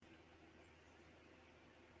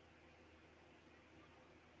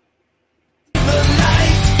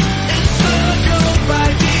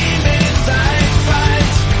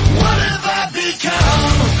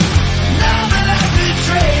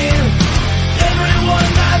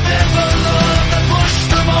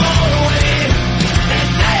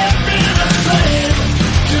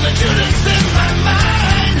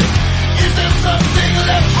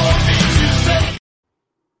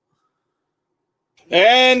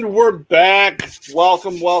And we're back.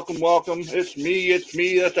 Welcome. It's me.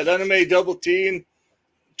 That's that MMA Double T. And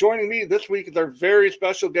joining me this week is our very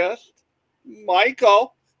special guest,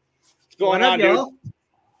 Michael. What's going on, y'all? dude?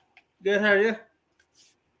 Good, how are you?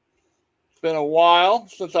 It's been a while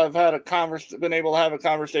since I've had been able to have a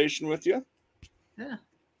conversation with you. Yeah.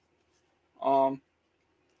 I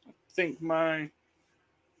think my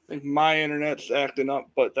internet's acting up,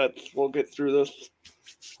 but we'll get through this.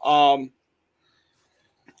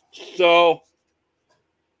 Let's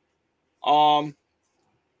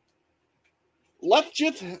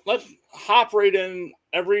hop right in.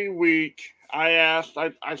 Every week I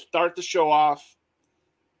start the show off.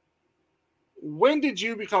 When did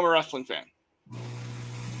you become a wrestling fan?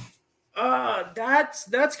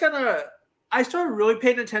 That's kind of, I started really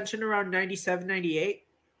paying attention around 97, 98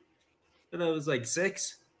 when I was like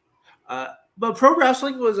 6. But pro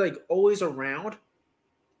wrestling was like always around.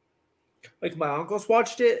 Like my uncles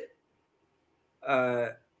watched it.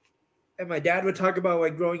 And my dad would talk about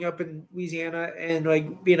like growing up in Louisiana and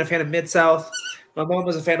like being a fan of Mid-South. My mom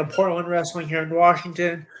was a fan of Portland wrestling here in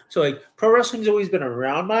Washington. So like pro wrestling's always been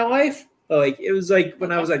around my life. But like it was like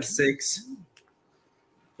when I was like 6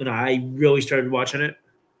 when I really started watching it.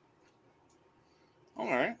 All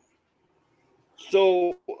right.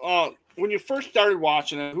 So when you first started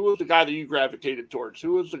watching it, who was the guy that you gravitated towards?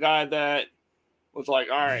 Who was the guy that was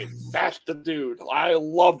like, all right, that's the dude. I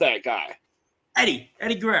love that guy. Eddie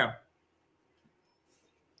Guerrero.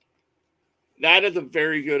 That is a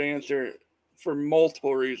very good answer for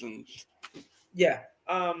multiple reasons. Yeah.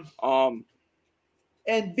 And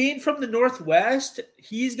being from the Northwest,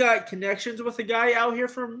 he's got connections with a guy out here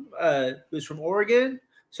from who's from Oregon.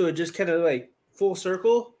 So it just kind of like full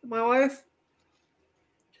circle in my life.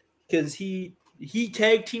 Because he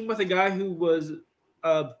tag teamed with a guy who was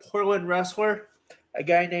a Portland wrestler, a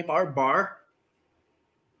guy named Art Barr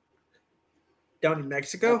down in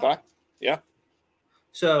Mexico. Okay. Yeah.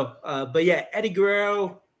 So, but yeah, Eddie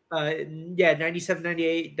Guerrero, 97,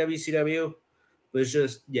 98, WCW was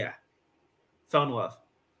just, fell in love.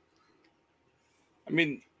 I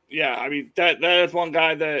mean, that is one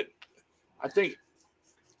guy that I think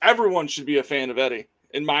everyone should be a fan of Eddie,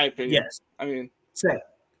 in my opinion. Yes. I mean, same.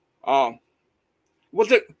 What's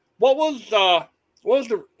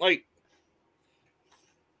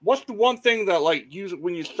the one thing that like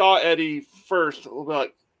when you saw Eddie first,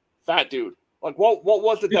 like that dude? Like what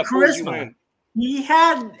was it that pulled you in? He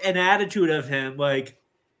had an attitude of him, like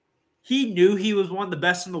he knew he was one of the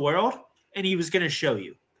best in the world, and he was going to show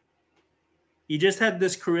you. He just had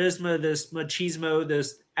this charisma, this machismo,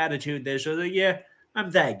 this attitude that shows like, yeah,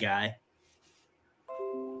 I'm that guy.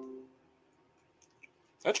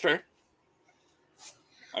 That's fair.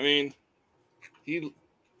 I mean, he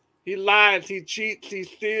lies, he cheats, he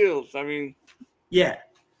steals. I mean, yeah.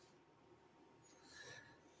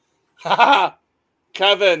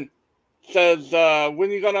 Kevin says, when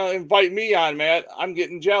you gonna invite me on, Matt? I'm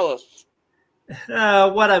getting jealous.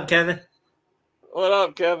 What up, Kevin? What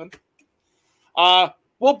up, Kevin?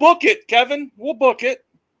 We'll book it, Kevin. We'll book it.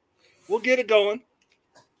 We'll get it going.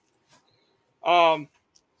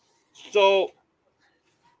 So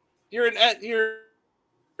you're an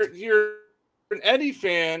Eddie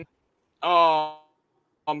fan.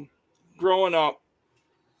 Growing up.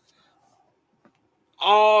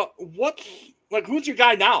 Who's your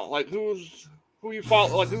guy now? Like who you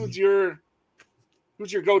follow? Like who's your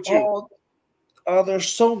go-to? There's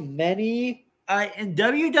so many. In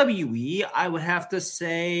WWE, I would have to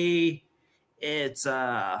say it's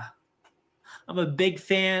I'm a big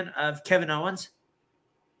fan of Kevin Owens.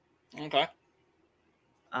 Okay.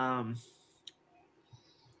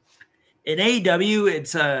 In AEW,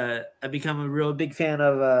 it's I've become a real big fan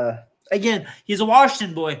of again, he's a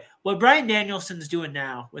Washington boy. What Bryan Danielson's doing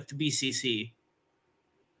now with the BCC.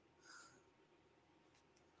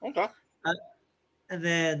 Okay. And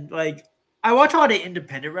then like I watch a lot of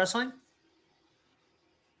independent wrestling.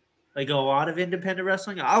 Like a lot of independent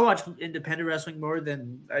wrestling. I watch independent wrestling more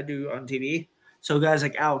than I do on TV. So guys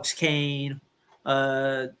like Alex Kane,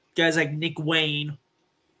 guys like Nick Wayne,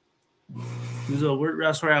 who's a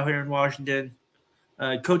wrestler out here in Washington,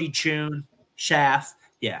 Cody Chun, Shaft.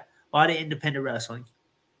 Yeah, a lot of independent wrestling.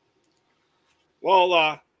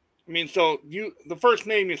 Well, so the first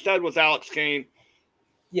name you said was Alex Kane.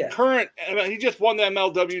 Yeah. He just won the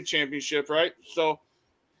MLW championship, right? So,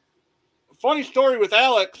 funny story with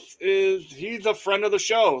Alex is he's a friend of the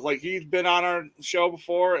show. Like he's been on our show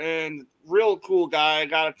before, and real cool guy. I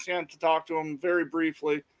got a chance to talk to him very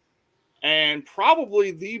briefly, and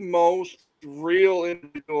probably the most real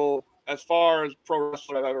individual as far as pro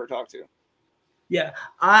wrestler I've ever talked to. Yeah,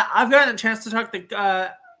 I've gotten a chance to talk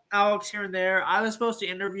to Alex here and there. I was supposed to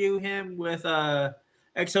interview him with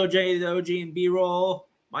XOJ, the OG, and B-roll.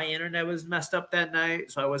 My internet was messed up that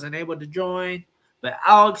night, so I wasn't able to join. But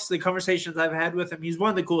Alex, the conversations I've had with him, he's one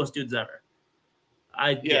of the coolest dudes ever.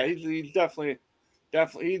 He's definitely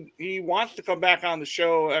he wants to come back on the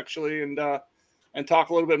show actually and talk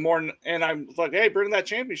a little bit more. And I'm like, hey, bring that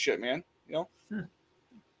championship, man. You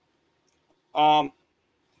know.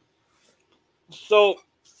 So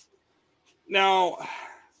now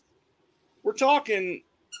we're talking.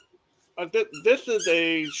 This is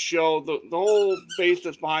a show. The whole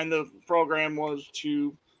basis behind the program was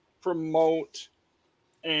to promote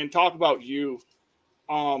and talk about you,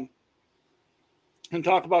 and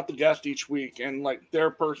talk about the guest each week and like their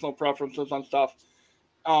personal preferences on stuff.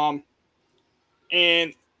 But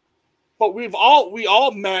we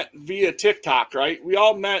all met via TikTok, right? We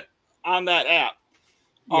all met on that app.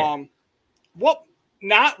 Yeah. What,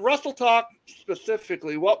 not Wrestle Talk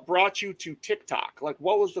specifically, what brought you to TikTok? Like,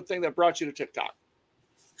 what was the thing that brought you to TikTok?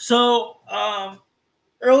 So,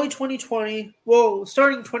 early 2020, well,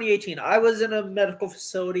 starting 2018, I was in a medical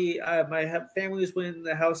facility. My family was in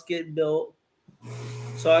the house getting built.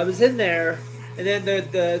 So I was in there, and then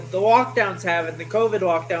the lockdowns happened, the COVID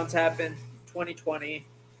lockdowns happened 2020,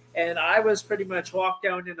 and I was pretty much locked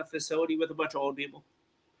down in a facility with a bunch of old people.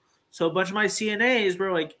 So a bunch of my CNAs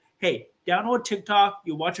were like, hey, download TikTok,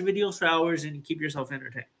 you watch videos for hours, and you keep yourself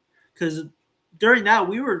entertained. Because during that,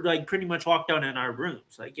 we were like pretty much locked down in our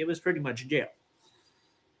rooms. Like it was pretty much jail.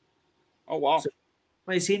 Oh, wow. So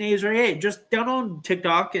my CNAs were, hey, just download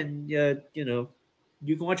TikTok and,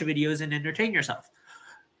 you can watch videos and entertain yourself.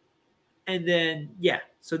 And then, yeah,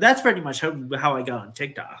 so that's pretty much how I got on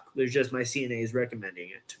TikTok. There's just my CNAs recommending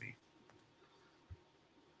it to me.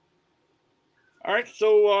 All right.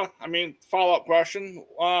 So, follow-up question.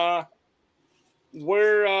 How'd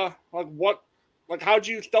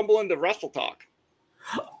you stumble into Wrestle Talk?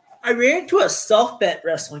 I ran into a self-bet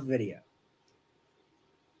wrestling video.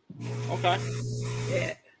 Okay.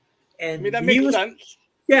 Yeah. And that makes sense.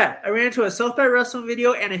 Yeah, I ran into a self-bet wrestling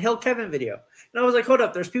video and a Hill Kevin video. And I was like, hold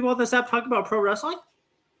up, there's people on this app talking about pro wrestling?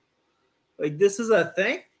 Like, this is a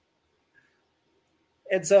thing?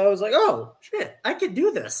 And so I was like, oh, shit, I can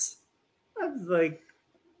do this. I was like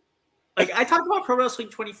I talk about pro wrestling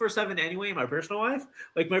 24/7 anyway in my personal life.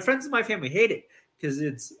 Like, my friends and my family hate it because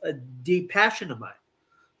it's a deep passion of mine.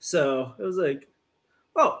 So it was like,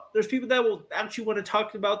 oh, there's people that will actually want to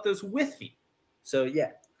talk about this with me. So,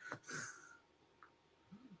 yeah.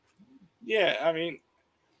 Yeah, I mean,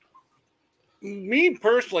 me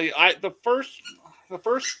personally, the first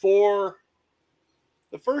four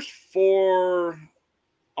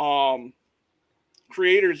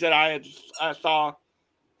creators that I saw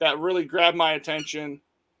that really grabbed my attention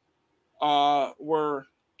were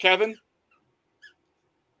Kevin,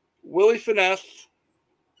 Willie Finesse,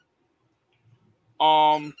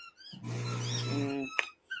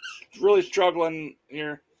 really struggling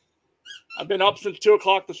here. I've been up since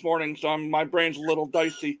 2:00 this morning, so my brain's a little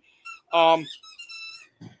dicey. I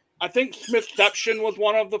think Smithception was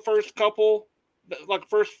one of the first couple,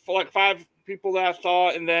 first 5 people that I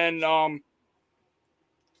saw, and then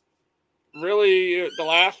really the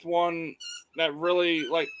last one that really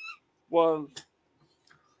was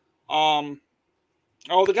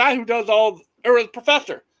the guy who does the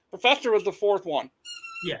Professor. Professor was the fourth one.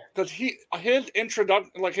 Yeah, because his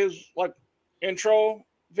introduction, intro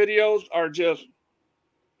videos are just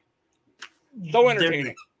so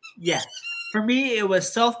entertaining. Yeah. For me, it was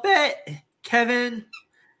self-bet, Kevin.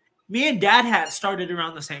 Me and Dad had started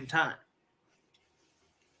around the same time.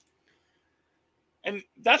 And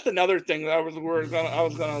that's another thing that I was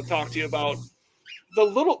going to talk to you about.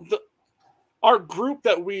 Our group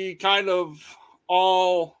that we kind of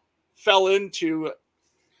all fell into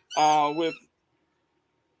with.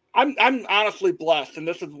 I'm honestly blessed, and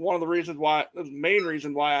this is one of the main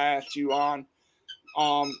reason why I asked you on,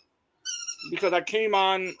 because I came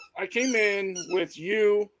in with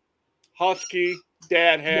you, Husky,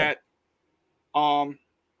 Dad Hat,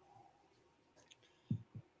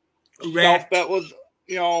 that was,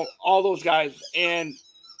 all those guys, and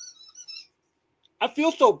I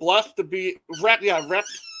feel so blessed to be Rex.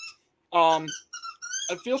 I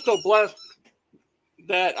feel so blessed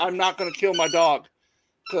that I'm not going to kill my dog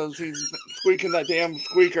because he's squeaking that damn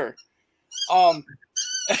squeaker.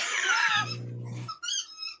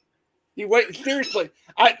 Seriously.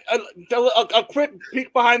 A quick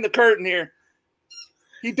peek behind the curtain here.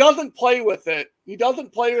 He doesn't play with it. He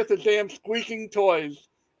doesn't play with his damn squeaking toys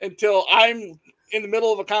until I'm in the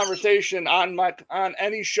middle of a conversation on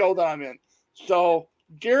any show that I'm in. So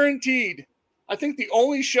guaranteed, I think the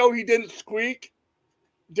only show he didn't squeak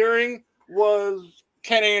during was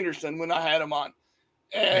Ken Anderson when I had him on.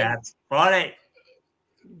 And that's funny.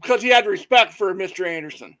 Because he had respect for Mr.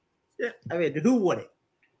 Anderson. Yeah, I mean, who wouldn't?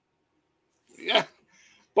 Yeah.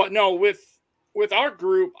 But no, with our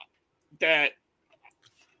group that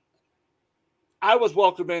I was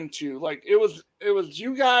welcome into, like it was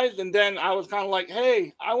you guys, and then I was kind of like,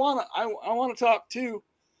 hey, I wanna talk too.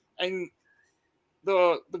 And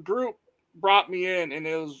the group brought me in, and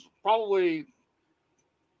it was probably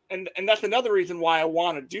and that's another reason why I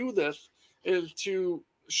want to do this is to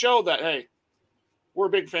show that hey, we're a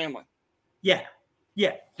big family. Yeah.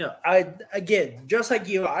 No, again, just like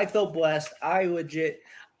you, I felt blessed. I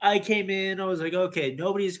came in, I was like, okay,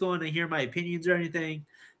 nobody's going to hear my opinions or anything.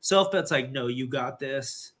 Self-Bet's like, no, you got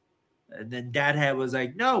this. And then Dadhead was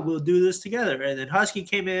like, no, we'll do this together. And then Husky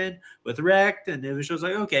came in with Wrecked, and it was just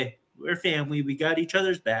like, okay, we're family. We got each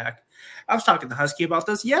other's back. I was talking to Husky about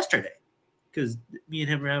this yesterday because me and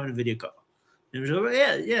him were having a video call. And it was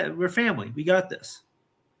like, yeah, we're family. We got this.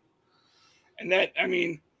 And that, I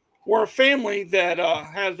mean, we're a family that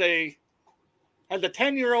has a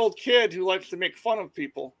 10-year-old kid who likes to make fun of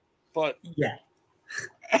people. But yeah,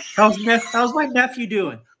 how's my nephew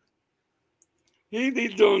doing?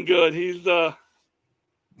 He's doing good. He's I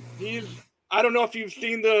don't know if you've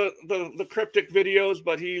seen the cryptic videos,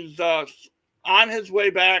 but he's on his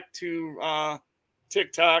way back to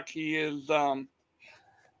TikTok. He is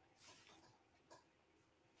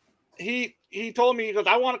he told me, he goes,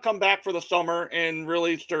 I want to come back for the summer and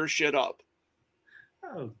really stir shit up.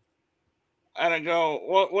 Oh. And I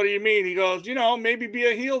go, what do you mean? He goes, maybe be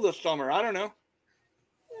a heel this summer. I don't know.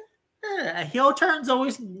 A heel turn's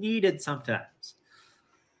always needed sometimes.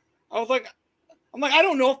 I'm like, I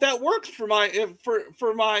don't know if that works for my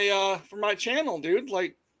channel, dude.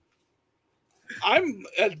 Like, I'm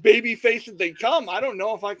as baby faced as they come. I don't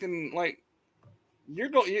know if I can you're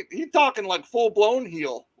talking like full blown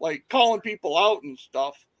heel, like calling people out and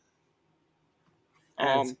stuff.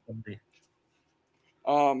 That's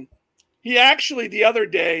funny. He actually the other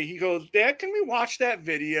day he goes, Dad, can we watch that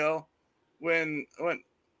video when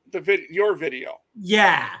your video?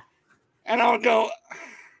 Yeah. And I'll go,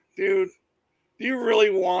 dude, do you really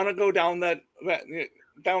want to go down that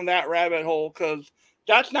rabbit hole? Because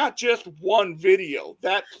that's not just one video.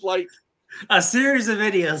 That's like a series of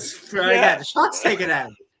videos. Yeah, shots taken at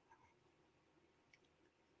him.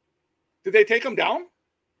 Did they take him down?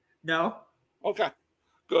 No. Okay,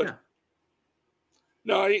 good.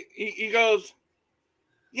 No, he goes,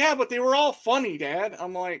 yeah, but they were all funny, Dad.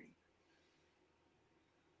 I'm like,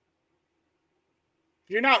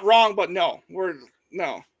 you're not wrong, but no.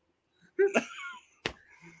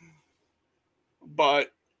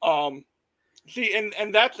 But see,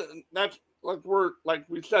 and that's like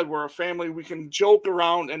we said, we're a family. We can joke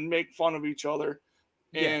around and make fun of each other,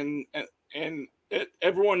 and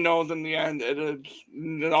everyone knows in the end it is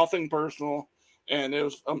nothing personal, and it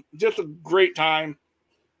was just a great time.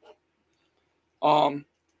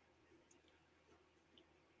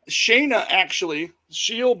 Shayna, actually,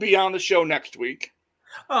 she'll be on the show next week.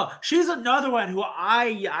 Oh, she's another one who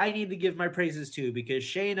I need to give my praises to, because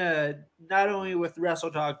Shayna, not only with Wrestle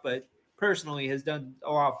Talk, but personally has done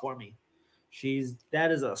a lot for me.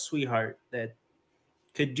 That is a sweetheart that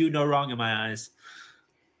could do no wrong in my eyes.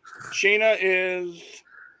 Shayna is,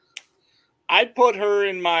 I'd put her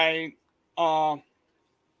in my top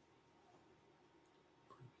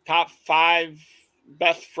 5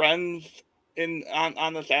 best friends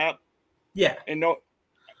on this app. Yeah. And no,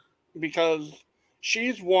 because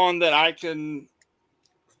she's one that I can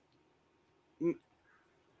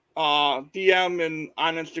DM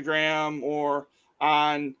on Instagram or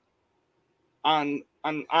on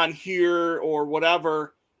here or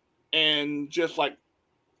whatever, and just like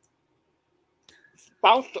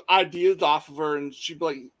bounce ideas off of her, and she'd be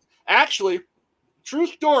like, actually, true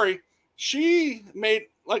story, she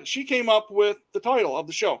came up with the title of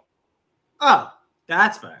the show. Oh,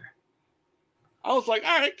 that's fair. I was like,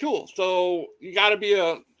 all right, cool. So you gotta be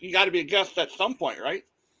a guest at some point, right?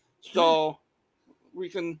 So we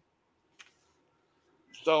can.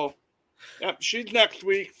 So, yep, she's next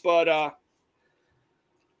week, but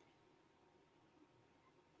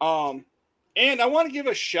and I want to give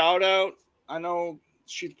a shout out. I know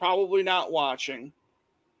she's probably not watching,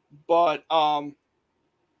 but the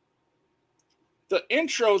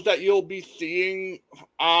intros that you'll be seeing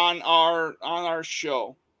on our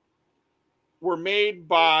show were made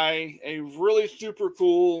by a really super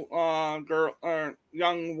cool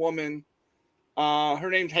young woman. Her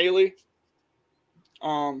name's Haley.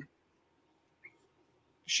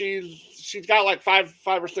 she's got like five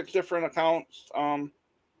or six different accounts.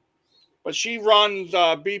 But she runs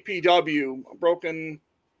BPW, Broken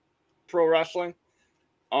Pro Wrestling.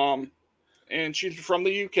 And she's from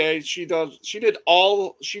the UK. She's done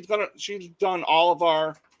all of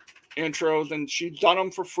our intros, and she's done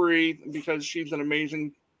them for free because she's an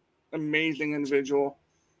amazing individual,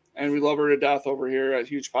 and we love her to death over here at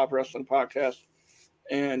Huge Pop Wrestling Podcast.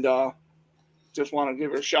 And just want to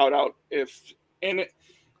give her a shout out.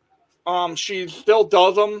 She still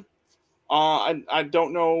does them. I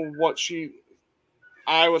don't know what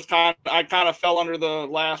I kind of fell under the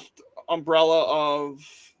last umbrella of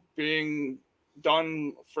being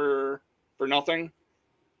done for nothing.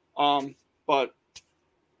 But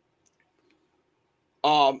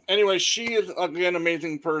anyway, she is again an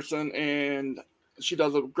amazing person, and she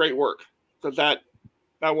does a great work, because that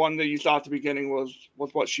one that you saw at the beginning was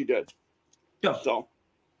what she did. Yeah.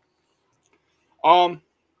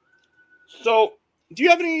 So do you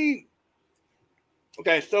have any?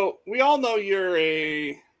 Okay, so we all know you're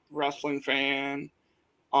a wrestling fan.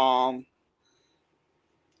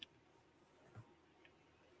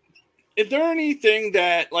 Is there anything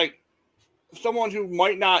that, like, someone who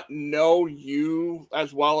might not know you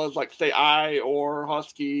as well as, like, say, I or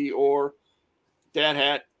Husky or Dad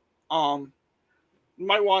Hat, you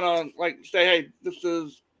might want to, like, say, hey, this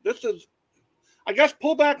is, I guess, let's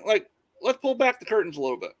pull back the curtains a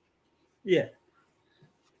little bit. Yeah.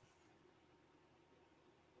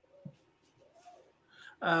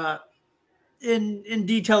 In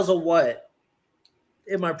details of what?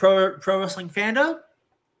 In my pro wrestling fandom?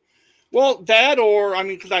 Well, that, or I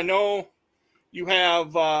mean, because I know you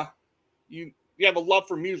have you have a love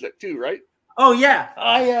for music too, right? Oh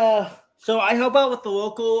yeah, so I help out with the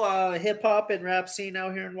local hip hop and rap scene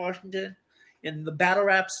out here in Washington, and the battle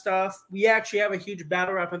rap stuff. We actually have a huge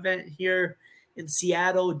battle rap event here in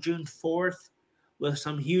Seattle, June 4th, with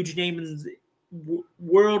some huge names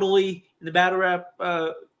worldly in the battle rap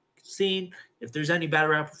scene. If there's any battle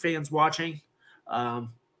rap fans watching.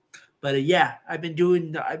 But yeah, I've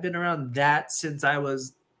been around that since I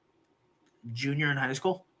was junior in high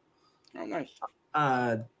school. Oh, nice.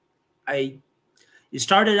 I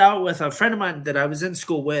started out with a friend of mine that I was in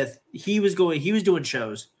school with. He was doing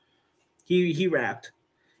shows. He rapped,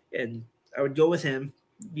 and I would go with him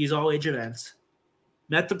these all age events.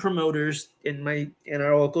 Met the promoters in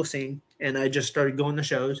our local scene, and I just started going to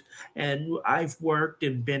shows. And I've worked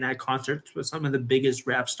and been at concerts with some of the biggest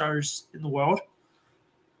rap stars in the world.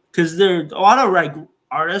 Because there are a lot of like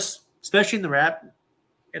artists, especially in the rap,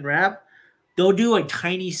 they'll do like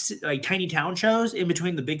tiny town shows in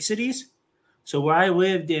between the big cities. So where I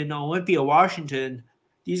lived in Olympia, Washington,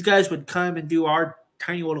 these guys would come and do our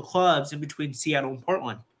tiny little clubs in between Seattle and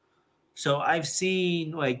Portland. So I've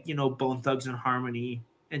seen Bone Thugs and Harmony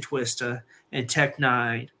and Twista and Tech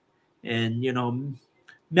Nine, and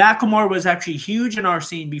Macklemore was actually huge in our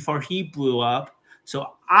scene before he blew up.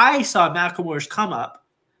 So I saw Macklemore's come up,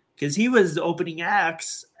 because he was opening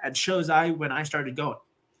acts at shows when I started going.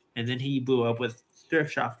 And then he blew up with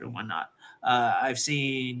Thrift Shop and whatnot. I've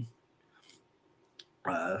seen,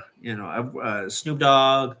 Snoop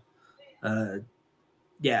Dogg,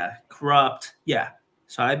 Corrupt. Yeah.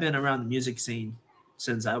 So I've been around the music scene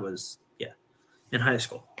since I was, in high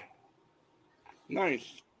school.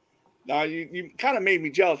 Nice. Now you kind of made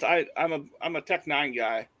me jealous. I'm a Tech Nine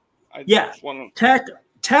guy.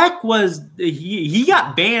 Tech was he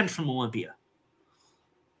got banned from Olympia.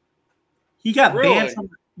 He got banned from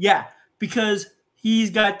because he's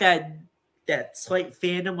got that slight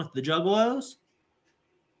fandom with the Juggalos.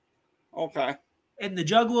 Okay. And the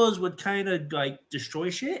Juggalos would kind of like destroy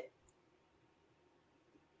shit.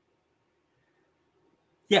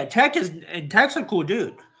 Yeah, Tech's a cool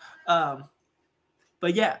dude.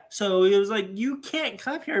 But yeah, so it was like, you can't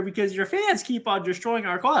come here because your fans keep on destroying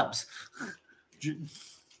our clubs.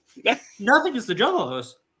 Nothing is the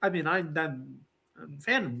Juggalos. I mean, I'm a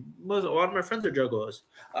fan. A lot of my friends are Juggalos.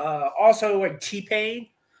 Also, like T-Pain.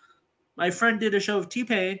 My friend did a show of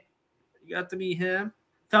T-Pain. You got to meet him.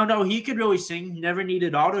 Found out he could really sing. Never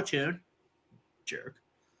needed auto-tune. Jerk.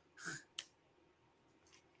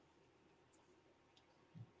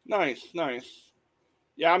 Nice.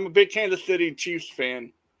 Yeah, I'm a big Kansas City Chiefs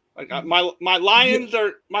fan. Like my Lions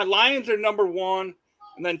are number one,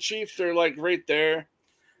 and then Chiefs are like right there.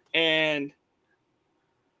 And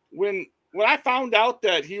when I found out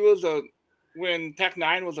that when Tech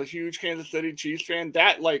Nine was a huge Kansas City Chiefs fan,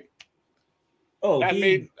 that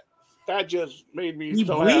just made me he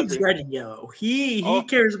so bleeds happy. Red and yellow. He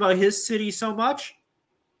cares about his city so much.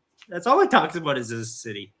 That's all he talks about is his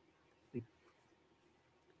city.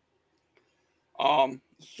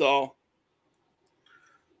 So,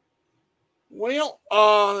 well,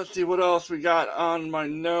 let's see what else we got on my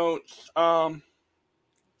notes.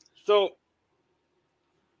 So,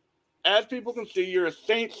 as people can see, you're a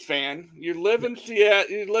Saints fan. You live in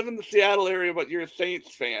Seattle. You live in the Seattle area, but you're a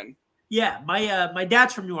Saints fan. Yeah, my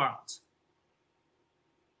dad's from New Orleans,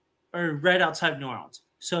 or right outside of New Orleans.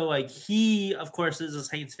 So like he, of course, is a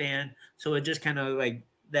Saints fan. So it just kind of like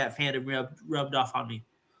that fandom rubbed off on me.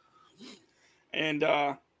 And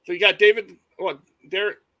so you got David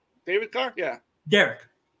Carr? Yeah. Derek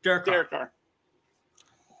Carr.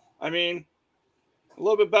 I mean, a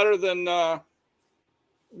little bit better than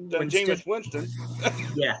Jameis Winston.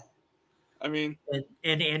 Yeah. I mean,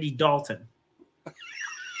 and Andy Dalton.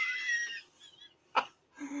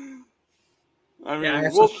 I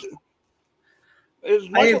mean, is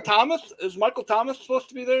Michael Thomas supposed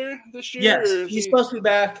to be there this year? Yes, he's supposed to be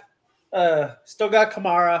back. Still got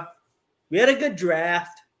Kamara. We had a good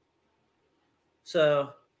draft. So,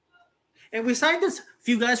 and we signed a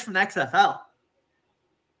few guys from the XFL,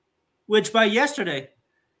 which by yesterday,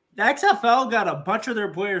 the XFL got a bunch of their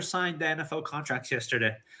players signed the NFL contracts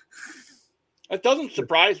yesterday. It doesn't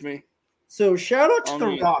surprise me. So shout out to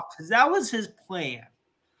The Rock, because that was his plan.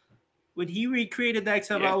 When he recreated the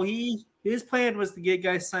XFL, his plan was to get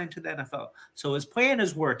guys signed to the NFL. So his plan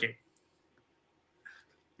is working.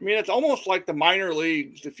 I mean, it's almost like the minor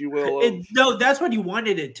leagues, if you will. No, that's what he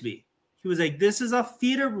wanted it to be. He was like, this is a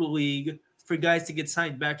feeder league for guys to get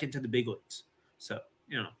signed back into the big leagues. So,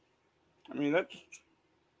 I mean, that's...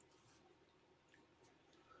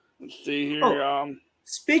 Let's see here.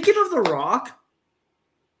 Speaking of The Rock,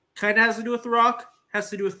 kind of has to do with The Rock, has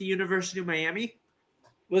to do with the University of Miami.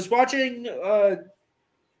 Was watching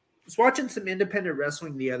some independent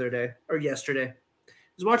wrestling the other day, or yesterday.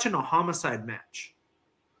 Was watching a Homicide match.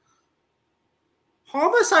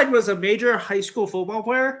 Homicide was a major high school football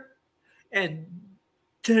player and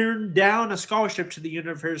turned down a scholarship to the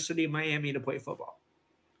University of Miami to play football.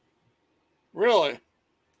 Really?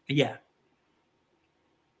 Yeah.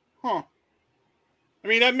 Huh. I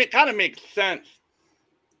mean, that kind of makes sense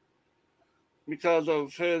because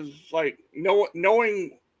of his, like,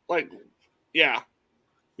 knowing, like, yeah.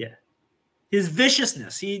 Yeah. His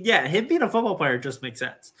viciousness. Him being a football player just makes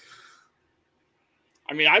sense.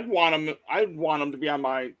 I mean, I'd want him to be on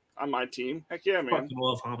my team. Heck yeah, man. Fucking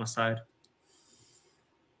love Homicide.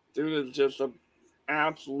 Dude is just an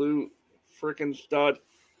absolute freaking stud.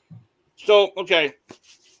 So, okay.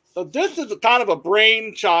 So this is kind of a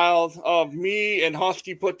brainchild of me and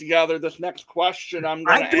Husky put together. This next question I'm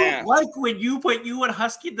going to ask. I don't like when you put you and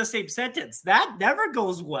Husky in the same sentence. That never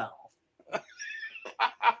goes well.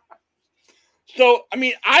 So, I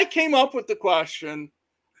mean, I came up with the question,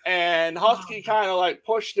 and Husky kind of like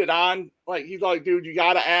pushed it on. Like, he's like, dude, you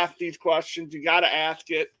got to ask these questions. You got to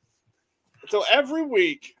ask it. So every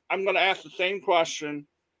week, I'm going to ask the same question.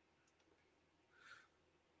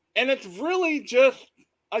 And it's really just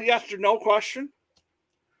a yes or no question.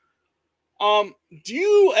 Do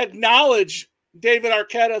you acknowledge David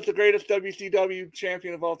Arquette as the greatest WCW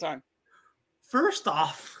champion of all time? First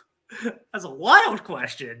off, that's a wild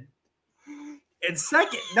question. And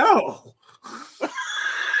second, no.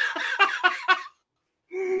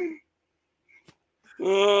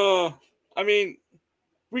 I mean,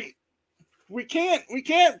 we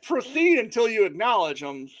can't proceed until you acknowledge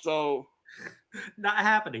them. So, not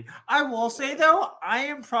happening. I will say though, I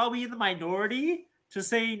am probably in the minority to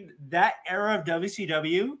saying that era of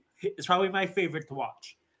WCW is probably my favorite to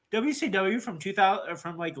watch. WCW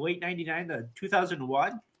from like late '99 to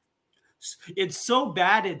 2001. It's so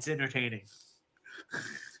bad it's entertaining.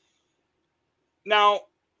 Now,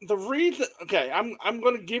 the reason, okay, I'm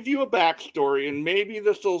going to give you a backstory, and maybe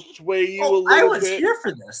this will sway you a little bit. I was here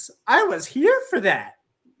for this. I was here for that.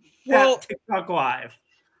 Well, TikTok Live.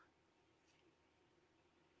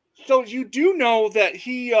 So you do know that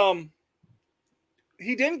he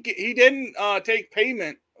didn't take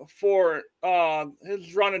payment for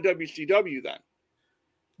his run in WCW then.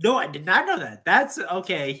 No, I did not know that. That's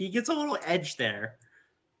okay. He gets a little edge there.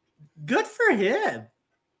 Good for him.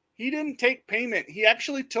 He didn't take payment. He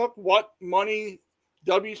actually took what money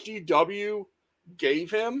WCW gave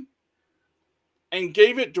him and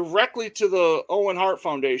gave it directly to the Owen Hart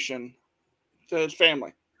Foundation, to his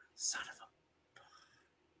family. Son of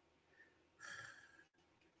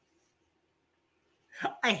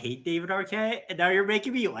a... I hate David Arquette, and now you're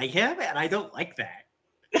making me like him, and I don't like that.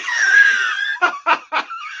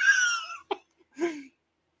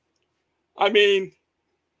 I mean,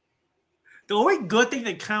 the only good thing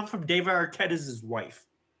that comes from David Arquette is his wife.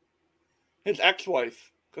 His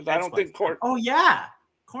ex-wife. Because I don't think Courtney... Oh, yeah.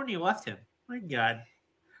 Courtney left him. My God.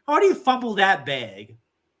 How do you fumble that bag?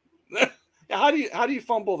 How do you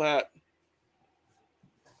fumble that?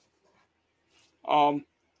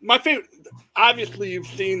 My favorite. Obviously, you've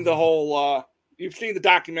seen the whole. You've seen the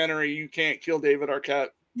documentary. You Can't Kill David Arquette.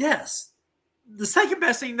 Yes. The second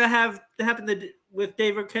best thing that happened with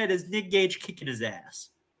Dave Arquette is Nick Gage kicking his ass.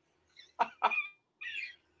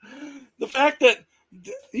 The fact that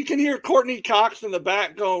you can hear Courtney Cox in the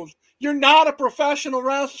back goes, "You're not a professional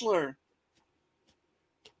wrestler."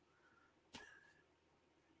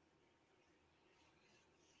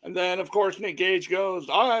 And then, of course, Nick Gage goes,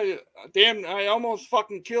 I almost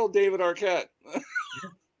fucking killed David Arquette.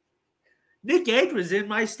 Nick Gage was in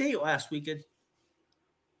my state last weekend.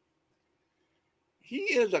 He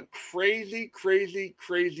is a crazy, crazy,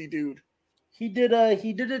 crazy dude. He did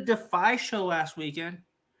a Defy show last weekend,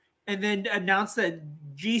 and then announced that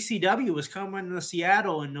GCW was coming to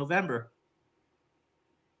Seattle in November.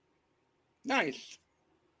 Nice.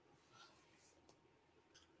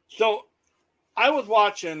 So I was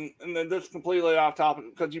watching, and then this is completely off topic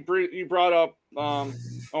because you brought up that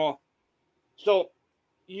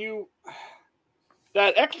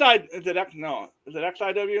XI is it X no is it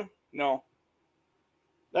XIW no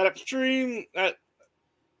that Extreme that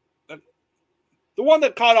the one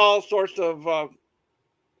that caught all sorts of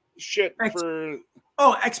shit for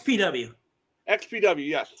XPW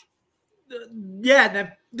yes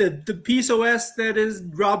yeah the PCOS that is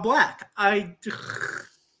Rob Black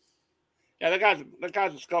yeah that guy's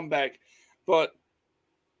a scumbag, but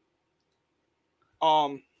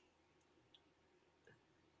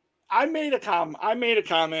I made a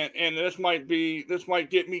comment, and this might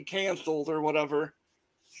get me canceled or whatever,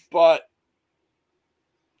 but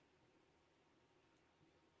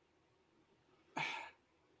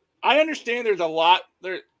I understand there's a lot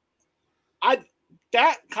there.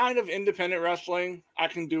 That kind of independent wrestling I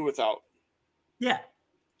can do without. Yeah.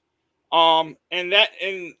 And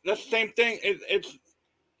the same thing. It's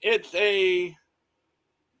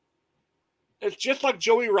just like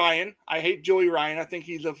Joey Ryan. I hate Joey Ryan. I think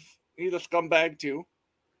he's a scumbag too.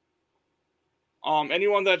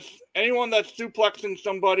 Anyone that's suplexing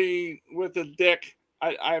somebody with a dick,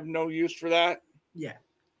 I have no use for that. Yeah.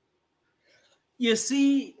 You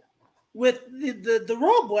see, with the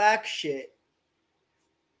Rob Black shit,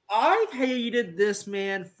 I've hated this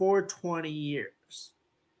man for 20 years.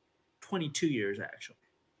 22 years, actually.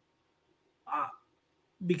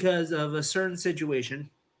 Because of a certain situation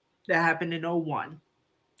that happened in 2001.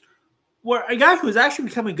 Where a guy who has actually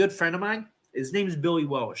become a good friend of mine, his name is Billy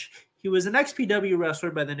Welsh. He was an XPW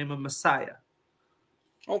wrestler by the name of Messiah.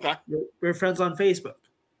 Okay. We're friends on Facebook.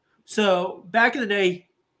 So back in the day,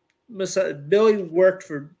 Billy worked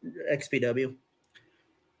for XPW.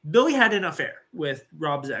 Billy had an affair with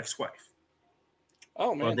Rob's ex-wife.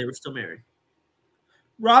 Oh, man. While they were still married.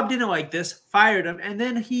 Rob didn't like this, fired him, and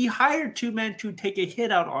then he hired two men to take a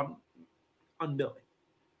hit out on Billy.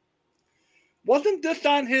 Wasn't this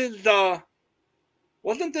on the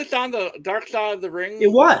Dark Side of the Ring?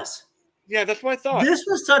 It was. Yeah, that's what I thought. This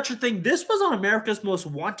was such a thing. This was on America's Most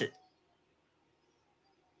Wanted.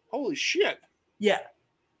 Holy shit. Yeah.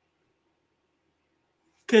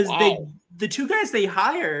 Because the two guys they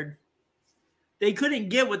hired, they couldn't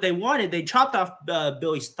get what they wanted. They chopped off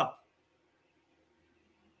Billy's thumb.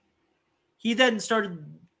 He then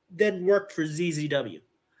worked for ZZW.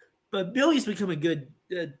 But Billy's become a good,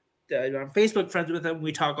 I'm Facebook friends with him.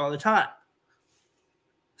 We talk all the time.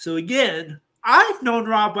 So again, I've known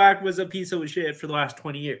Rob Black was a piece of shit for the last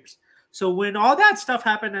 20 years. So when all that stuff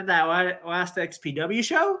happened in that last XPW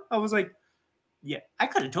show, I was like, yeah, I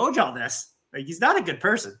could have told y'all this. Like, he's not a good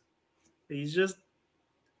person. He's just,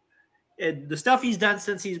 and the stuff he's done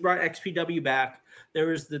since he's brought XPW back. There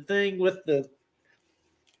was the thing with the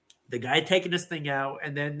guy taking this thing out,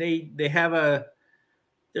 and then they have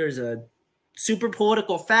there's a super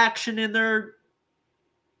political faction in their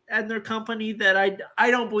company that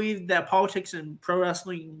I don't believe that politics and pro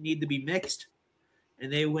wrestling need to be mixed.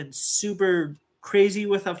 And they went super crazy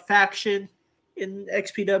with a faction in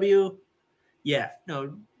XPW. Yeah,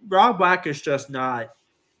 no, Rob Black is just not.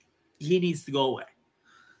 He needs to go away.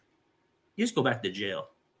 He just go back to jail.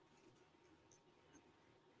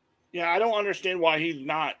 Yeah, I don't understand why he's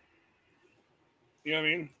not. You know what I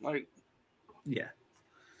mean? Like, yeah.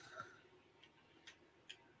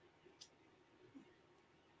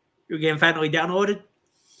 Your game finally downloaded?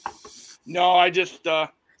 No, I just I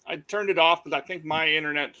turned it off because I think my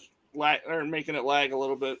internet's making it lag a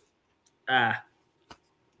little bit.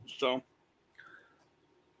 So.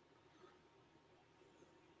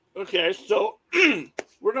 Okay, so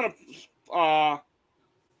we're gonna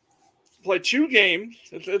play 2 games.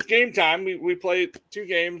 It's game time. We play 2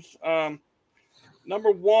 games.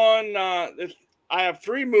 Number 1, I have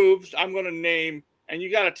 3 moves I'm going to name, and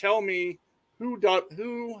you got to tell me who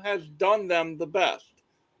has done them the best.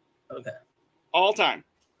 Okay. All time.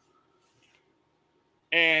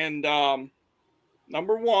 And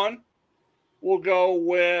number 1, we'll go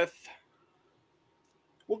with.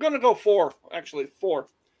 We're going to go 4, actually 4.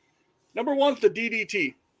 Number 1's the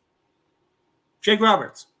DDT. Jake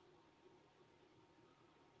Roberts.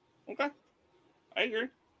 Okay, I agree.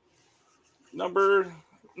 Number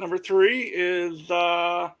 3 is.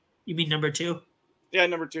 You mean number 2? Yeah,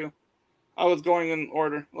 number 2. I was going in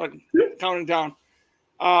order, like counting down.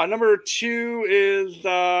 Number 2 is.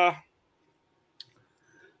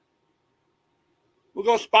 We'll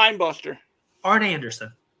go Spinebuster. Arn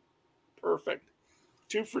Anderson. Perfect.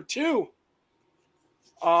 2 for 2.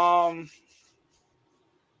 What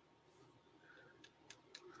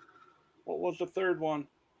was the third one?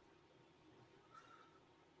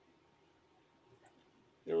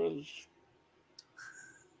 There was.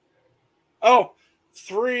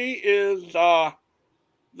 3 is the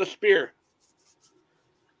spear.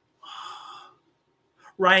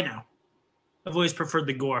 Rhino. I've always preferred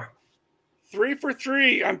the gore. 3 for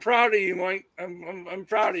 3. I'm proud of you, Mike. I'm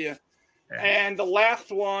proud of you. Yeah. And the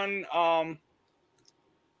last one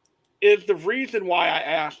is the reason why I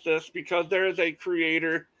asked this, because there is a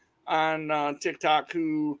creator on TikTok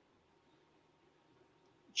who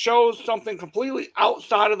chose something completely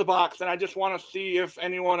outside of the box, and I just want to see if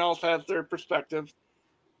anyone else has their perspective.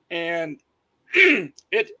 And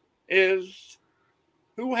it is,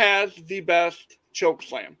 who has the best choke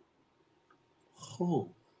slam? Oh.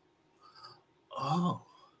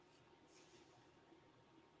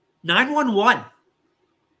 911.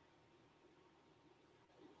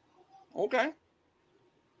 Okay.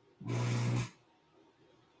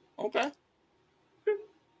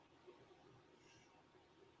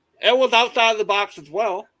 It was outside of the box as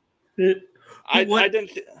well. I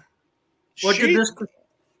didn't. What did this?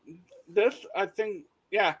 This, I think,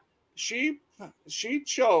 yeah. She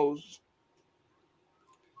chose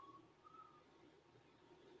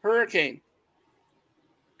Hurricane.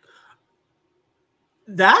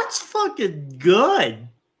 That's fucking good.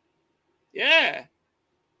 Yeah.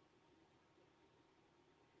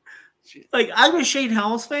 Like, I'm a Shane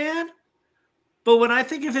Helms fan, but when I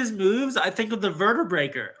think of his moves, I think of the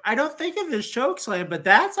Vertebreaker. I don't think of his chokeslam, but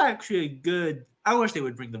that's actually good. I wish they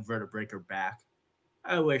would bring the Vertebreaker back.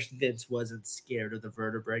 I wish Vince wasn't scared of the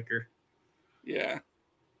Vertebreaker. Yeah.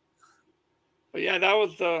 But yeah, that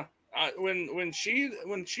was the when she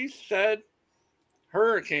said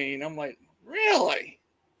Hurricane, I'm like, really?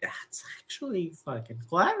 That's actually fucking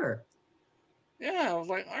clever. Yeah, I was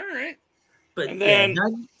like, all right. But and then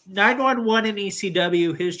 911 in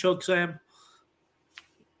ECW, his chokeslam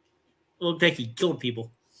looked like he killed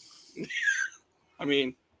people. I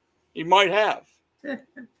mean, he might have.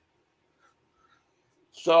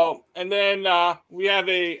 So, and then we have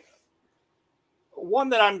a one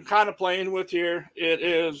that I'm kind of playing with here. It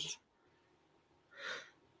is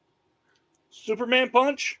Superman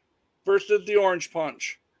Punch versus the Orange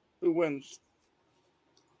Punch. Who wins?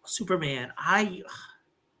 Superman.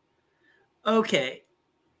 Okay.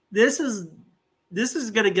 This is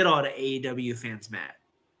gonna get all the AEW fans mad.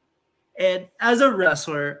 And as a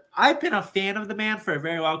wrestler, I've been a fan of the man for a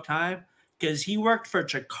very long time because he worked for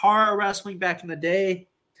Chikara Wrestling back in the day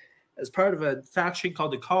as part of a faction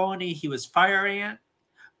called the Colony. He was Fire Ant.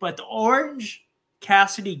 But the Orange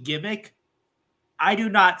Cassidy gimmick, I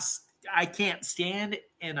can't stand,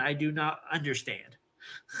 and I do not understand.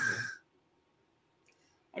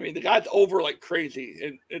 I mean, the guy's over like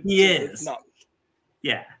crazy. He is. It's nuts.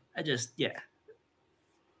 Yeah.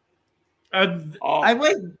 I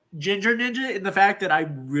like Ginger Ninja in the fact that I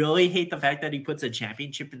really hate the fact that he puts a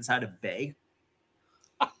championship inside a bag.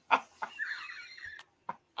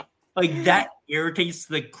 Like, that irritates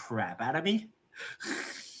the crap out of me.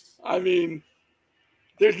 I mean,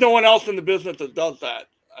 there's no one else in the business that does that.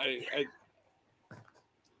 I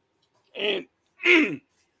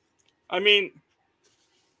mean,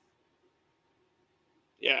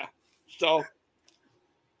 yeah. So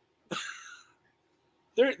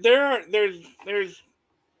there's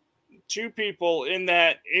two people in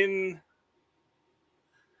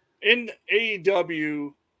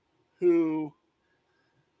AEW who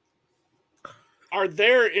are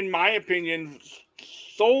there, in my opinion,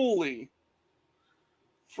 solely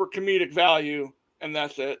for comedic value, and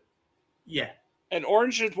that's it. Yeah. And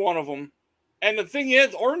Orange is one of them. And the thing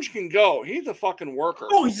is, Orange can go. He's a fucking worker.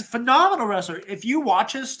 Oh, he's a phenomenal wrestler. If you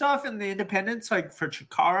watch his stuff in the independents, like for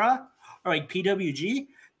Chikara or like PWG,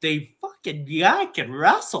 the fucking guy can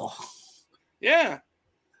wrestle. Yeah.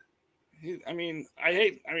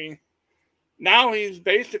 Now he's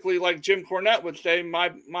basically like Jim Cornette would say,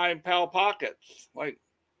 my pal Pockets. Like,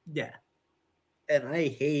 yeah. And I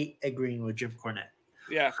hate agreeing with Jim Cornette.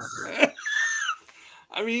 Yeah.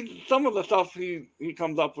 I mean, some of the stuff he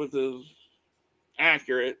comes up with is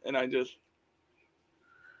accurate, and I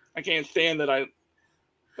can't stand that I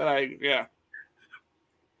yeah.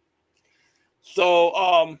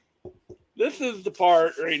 So, this is the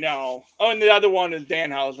part right now. Oh, and the other one is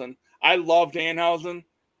Danhausen. I love Danhausen.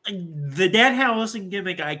 The Danhausen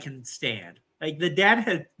gimmick I can stand. Like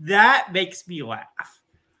that makes me laugh.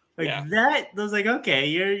 Like that was like, okay,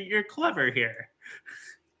 you're clever here.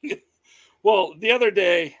 Well, the other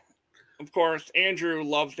day, of course, Andrew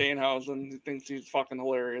loves Danhausen. He thinks he's fucking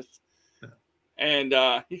hilarious. And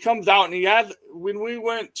he comes out and he has, when we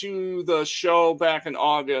went to the show back in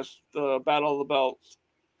August, the Battle of the Belts.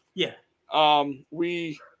 Yeah.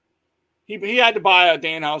 He had to buy a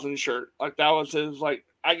Danhausen shirt. Like that was his, like,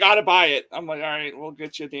 I gotta buy it. I'm like, all right, we'll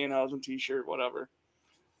get you a Danhausen t-shirt, whatever.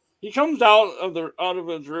 He comes out of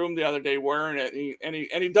his room the other day wearing it, and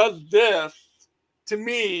he does this to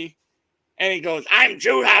me, and he goes, "I'm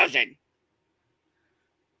Drewhausen."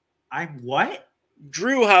 I'm what?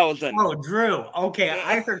 Drewhausen. Oh, Drew. Okay,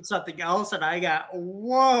 I heard something else, and I got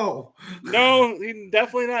whoa. No, he's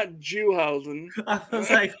definitely not Jewhausen. I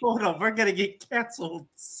was like, hold on, we're gonna get canceled.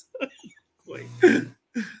 Wait.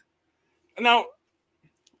 Now,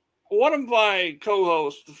 one of my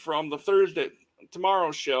co-hosts from the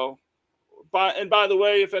tomorrow show, by the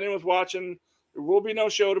way, if anyone's watching, there will be no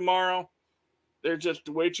show tomorrow. There's just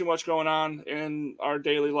way too much going on in our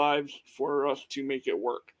daily lives for us to make it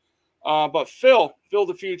work. But Phil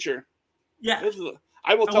the Future. Yeah.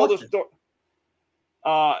 I will tell the story.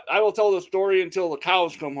 I will tell the story until the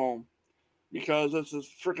cows come home, because this is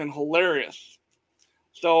freaking hilarious.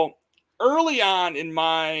 So early on in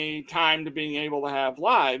my time to being able to have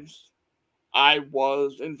lives, I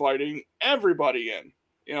was inviting everybody in.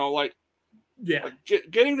 You know, like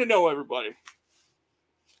getting to know everybody.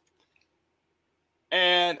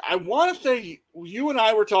 And I want to say you and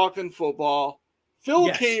I were talking football.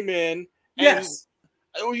 Phil came in. And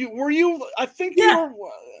were you? I think you were.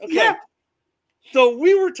 Okay. Yeah. So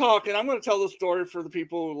we were talking. I'm going to tell the story for the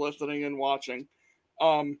people who are listening and watching.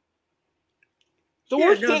 So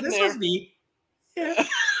we're sitting there. Was me. Yeah.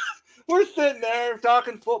 We're sitting there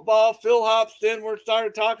talking football. Phil hops in. We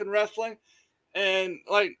started talking wrestling, and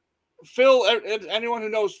like Phil, anyone who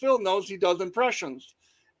knows Phil knows he does impressions.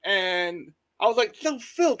 And I was like, "So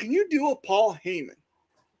Phil, can you do a Paul Heyman?"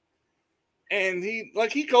 And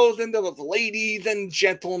he goes into the ladies and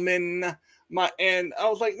gentlemen. And I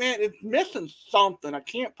was like, man, it's missing something. I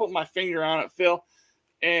can't put my finger on it, Phil.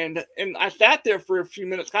 And I sat there for a few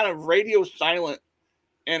minutes, kind of radio silent.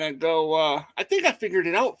 And I go, I think I figured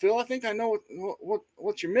it out, Phil. I think I know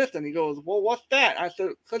what you're missing. He goes, well, what's that? I said,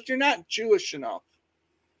 because you're not Jewish enough.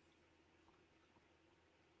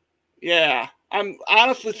 Yeah, I'm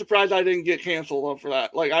honestly surprised I didn't get canceled for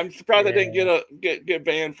that. Like, I'm surprised I didn't get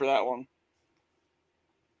banned for that one.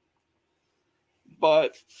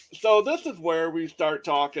 But so this is where we start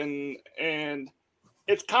talking, and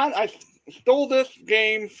it's I stole this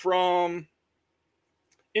game from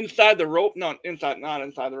Inside the Rope. Not Inside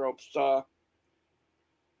the Ropes.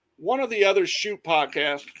 One of the other shoot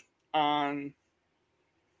podcasts on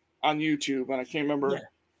YouTube, and I can't remember.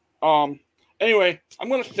 Yeah. Anyway, I'm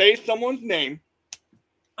going to say someone's name.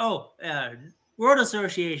 Oh, word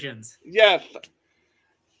associations. Yes.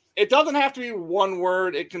 It doesn't have to be one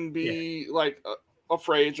word. It can be like a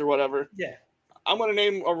phrase or whatever. Yeah. I'm going to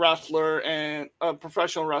name a wrestler and a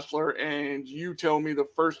professional wrestler, and you tell me the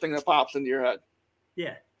first thing that pops into your head.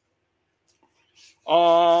 Yeah.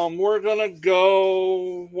 We're going to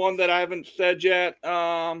go one that I haven't said yet.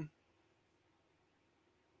 Scott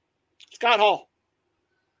Hall.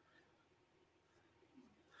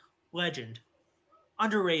 Legend.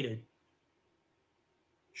 Underrated.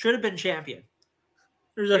 Should have been champion.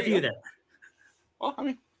 There's a few there. Well, I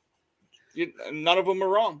mean, none of them are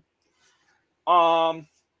wrong.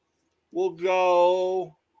 We'll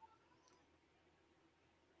go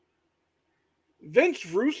Vince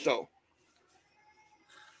Russo.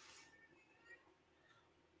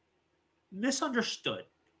 Misunderstood.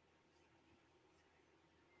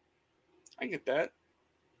 I get that.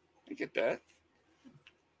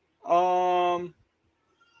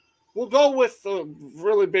 We'll go with a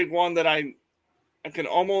really big one that I can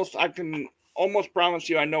almost promise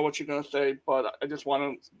you I know what you're going to say, but I just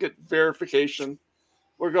want to get verification.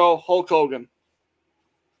 We'll go Hulk Hogan.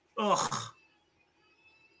 Ugh.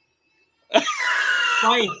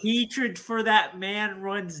 My hatred for that man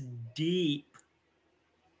runs deep.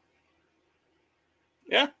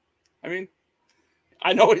 Yeah, I mean,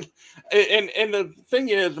 I know it, and the thing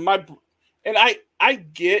is, I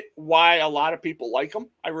get why a lot of people like him.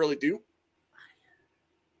 I really do.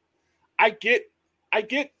 I get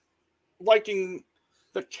liking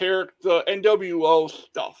the character, the NWO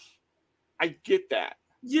stuff. I get that.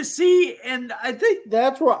 You see, and I think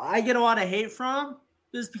that's where I get a lot of hate from,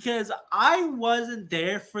 is because I wasn't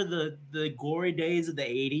there for the gory days of the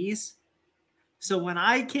 80s. So when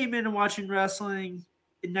I came in and watching wrestling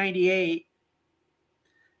in 98,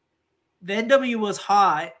 the NWO was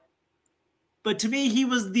hot, but to me, he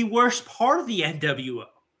was the worst part of the NWO.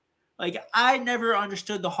 Like, I never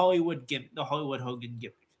understood the Hollywood Hogan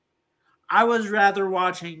gimmick. I was rather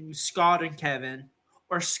watching Scott and Kevin,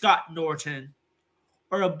 or Scott Norton,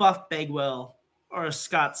 or a Buff Bagwell, or a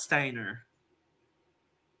Scott Steiner.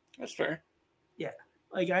 That's fair. Yeah.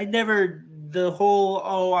 Like, I never, the whole,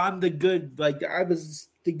 oh, I'm the good, like, I was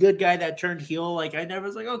the good guy that turned heel. Like, I never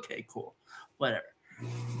was like, okay, cool. Whatever.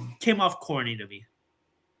 Came off corny to me.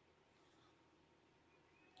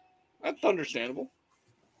 That's understandable.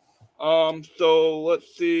 So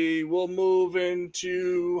let's see. We'll move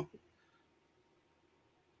into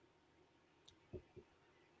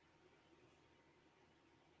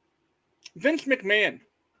Vince McMahon.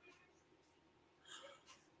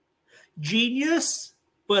 Genius,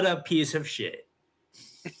 but a piece of shit.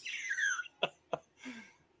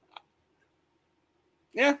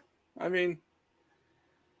 Yeah, I mean,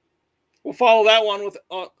 we'll follow that one with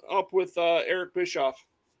up with Eric Bischoff.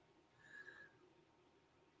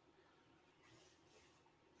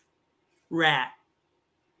 Rat.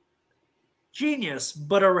 Genius,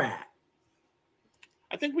 but a rat.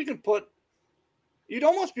 I think we can put. You'd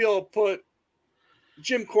almost be able to put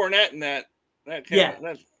Jim Cornette in that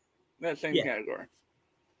same category.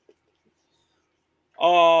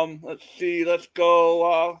 Let's see. Let's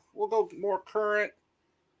go. We'll go more current.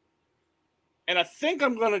 And I think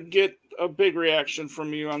I'm going to get a big reaction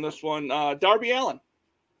from you on this one. Darby Allin.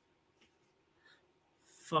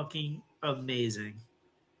 Fucking amazing.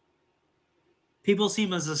 People see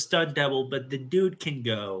him as a stud devil, but the dude can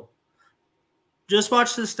go. Just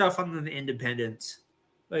watch the stuff on the Independents.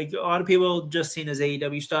 Like, a lot of people just seen his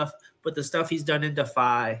AEW stuff, but the stuff he's done in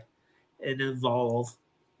Defy and Evolve,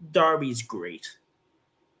 Darby's great.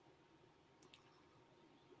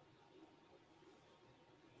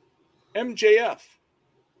 MJF.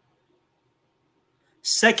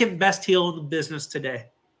 Second best heel in the business today.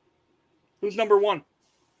 Who's number one?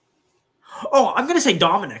 Oh, I'm going to say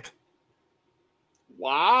Dominic.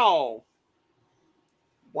 Wow.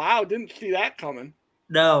 Didn't see that coming.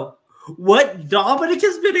 No. What Dominic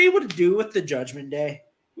has been able to do with the Judgment Day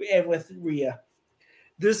and with Rhea.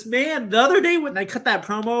 This man, the other day when they cut that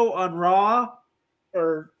promo on Raw,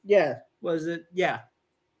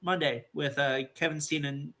 Monday with Kevin Steen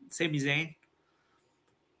and Sami Zayn.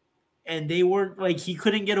 And they weren't, like, he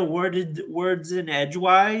couldn't get words in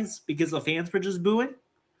edgewise because the fans were just booing.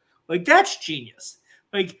 Like, that's genius.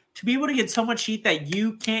 Like, to be able to get so much heat that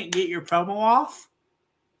you can't get your promo off.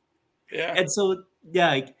 Yeah. And so, yeah,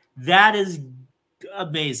 like, that is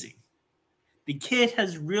amazing. The kid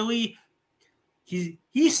has really,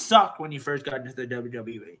 he sucked when he first got into the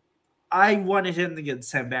WWE. I wanted him to get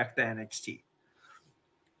sent back to NXT.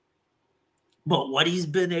 But what he's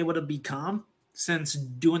been able to become since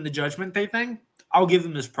doing the Judgment Day thing, I'll give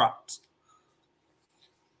him his props.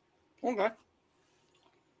 Okay.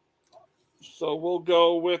 So we'll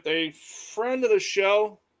go with a friend of the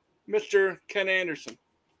show, Mr. Ken Anderson.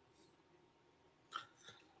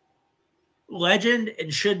 Legend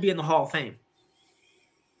and should be in the Hall of Fame.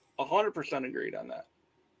 100% agreed on that.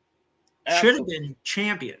 Should have been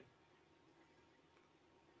champion.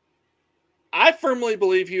 I firmly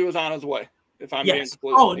believe he was on his way. If I'm being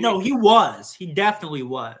completely honest. No, he was. He definitely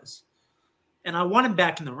was. And I want him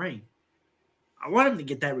back in the ring. I want him to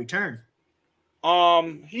get that return.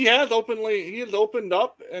 He has opened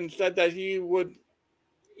up and said that he would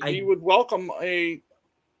welcome a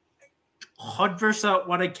 100%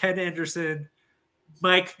 want a Ken Anderson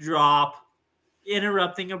mic drop,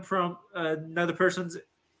 interrupting another person's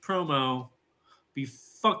promo. Be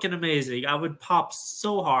fucking amazing. I would pop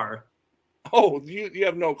so hard. Oh, you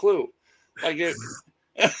have no clue. Like it,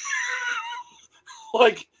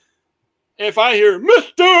 like if I hear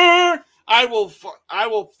Mister, I will.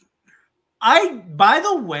 By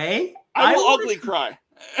the way, I will ugly cry.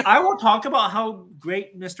 I will talk about how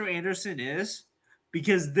great Mr. Anderson is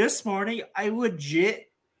because this morning I legit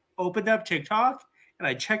opened up TikTok and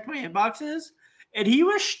I checked my inboxes And he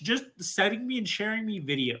was just sending me and sharing me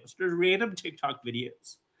videos, just random TikTok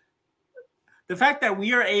videos. The fact that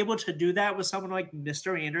we are able to do that with someone like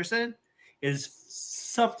Mr. Anderson is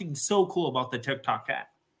something so cool about the TikTok app.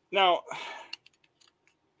 Now,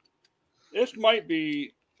 this might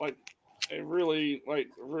be like a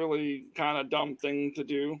really kind of dumb thing to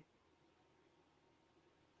do.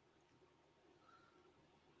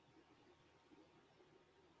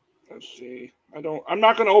 Let's see. I'm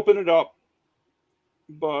not going to open it up,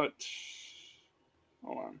 but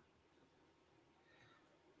hold on.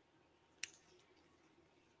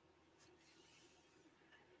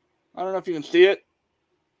 I don't know if you can see it.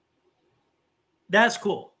 That's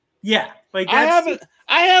cool. Yeah, like I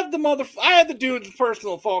have the dude's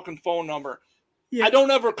personal fucking phone number. Yeah. I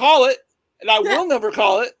don't ever call it, and I will never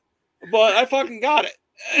call it, but I fucking got it.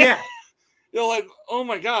 Yeah. You're like, oh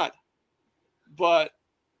my God. But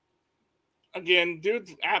again,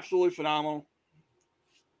 dude's absolutely phenomenal.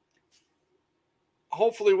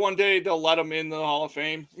 Hopefully one day they'll let him in the Hall of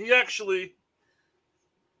Fame. He actually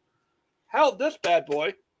held this bad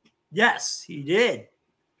boy. Yes, he did.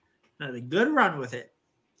 Had a good run with it.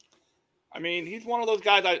 I mean, he's one of those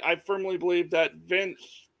guys I firmly believe that Vince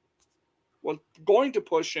was going to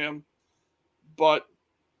push him, but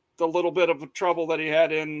the little bit of trouble that he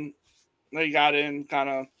got in kind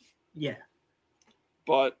of. Yeah.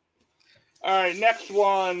 But, all right, next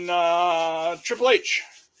one, Triple H.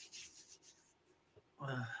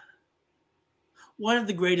 One of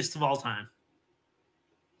the greatest of all time.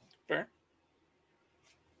 Fair.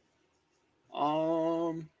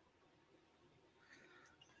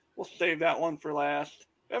 We'll save that one for last.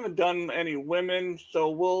 We haven't done any women,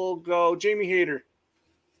 so we'll go Jamie Hayter.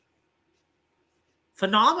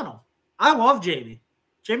 Phenomenal. I love Jamie.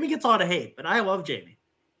 Jamie gets a lot of hate, but I love Jamie.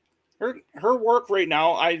 Her work right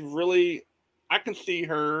now, I can see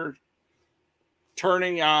her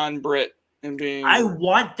turning on Britt and being. I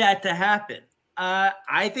want that to happen.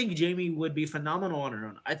 I think Jamie would be phenomenal on her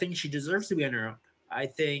own. I think she deserves to be on her own. I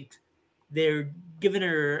think they're giving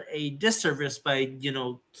her a disservice by,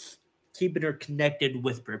 keeping her connected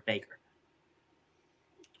with Britt Baker.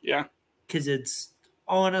 Yeah. Because it's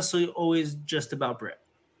honestly always just about Britt.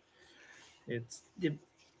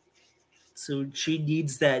 So she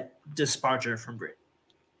needs that departure from Britt.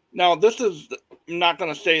 Now, I'm not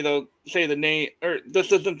going to say the name, or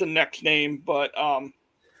this isn't the next name, but am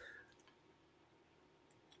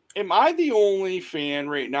I the only fan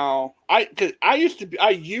right now? Because I used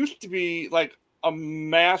to be like a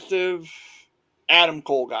massive Adam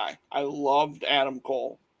Cole guy. I loved Adam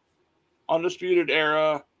Cole. Undisputed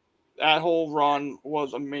Era, that whole run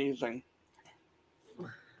was amazing.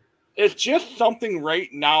 It's just something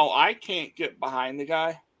right now I can't get behind the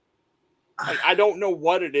guy. Like, I don't know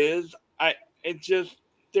what it is.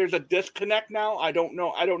 There's a disconnect now. I don't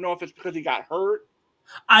know if it's because he got hurt.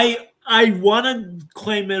 I want to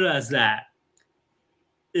claim it as that.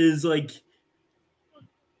 Is like,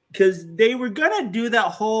 because they were gonna do that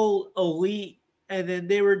whole elite, and then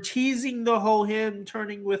they were teasing the whole him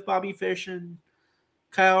turning with Bobby Fish and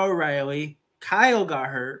Kyle O'Reilly. Kyle got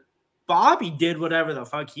hurt. Bobby did whatever the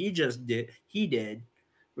fuck he did,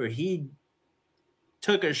 where he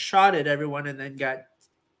took a shot at everyone and then got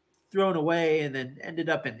thrown away, and then ended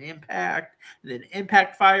up in Impact, and then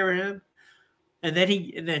Impact fired him, and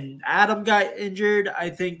then Adam got injured. I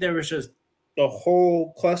think there was just the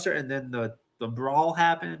whole cluster, and then the brawl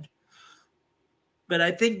happened. But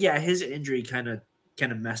I think his injury kind of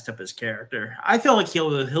messed up his character. I feel like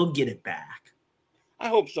he'll get it back. I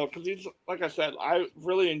hope so, because he's, like I said, I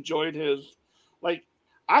really enjoyed his, I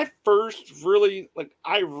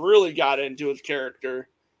really got into his character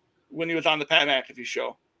when he was on the Pat McAfee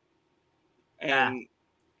show. And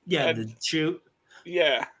the shoot.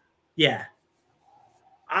 Yeah. Yeah.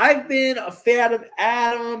 I've been a fan of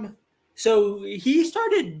Adam. So he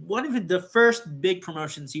started, one of the first big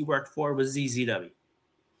promotions he worked for was ZZW.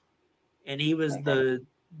 And he was the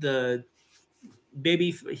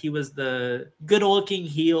baby, he was the good looking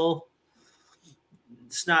heel,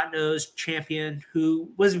 snot-nosed champion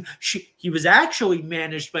he was actually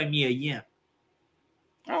managed by Mia Yim.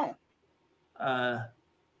 Oh.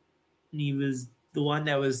 He was the one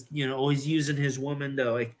that was, always using his woman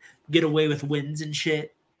to get away with wins and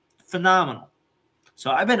shit. Phenomenal.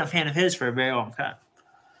 So I've been a fan of his for a very long time.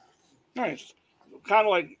 Nice. Kind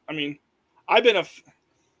of I've been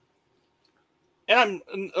and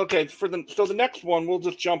I'm okay so the next one, we'll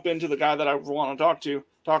just jump into the guy that I want to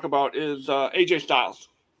talk about is AJ Styles.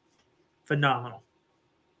 Phenomenal.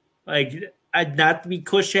 Not to be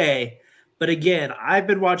cliche, but again, I've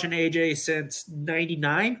been watching AJ since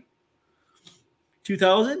 99,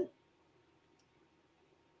 2000.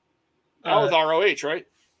 That was ROH, right?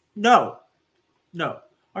 No.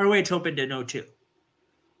 ROH opened in 02.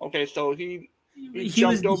 Okay, so he He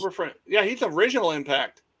jumped was, over for he's original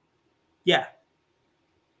Impact. Yeah.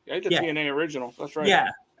 Yeah, he's a TNA original. That's right. Yeah.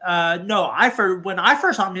 No, when I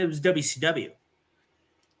first saw him, it was WCW.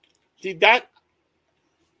 See that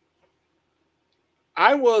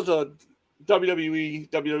I was a WWE,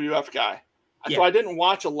 WWF guy, so I didn't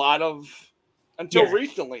watch a lot of until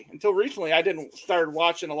recently. Until recently, I didn't start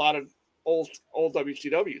watching a lot of old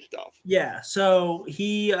WCW stuff. Yeah, so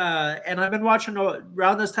he and I've been watching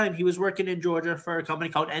around this time. He was working in Georgia for a company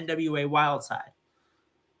called NWA Wildside,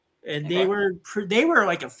 and they were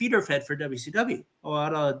like a feeder fed for WCW. A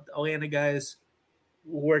lot of Atlanta guys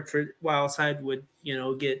who worked for Wildside would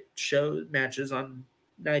get show matches on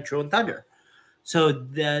Nitro and Thunder. So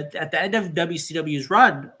at the end of WCW's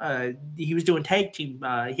run, he was doing tag team.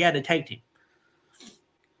 He had a tag team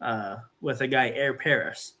with a guy, Air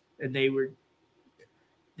Paris, and they were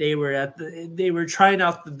trying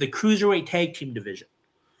out the cruiserweight tag team division.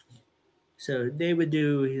 So they would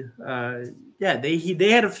do they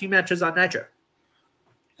had a few matches on Nitro.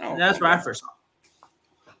 And that's where I first saw him.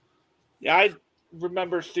 Yeah, I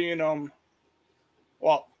remember seeing him.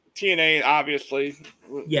 Well, TNA obviously.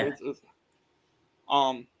 Yeah.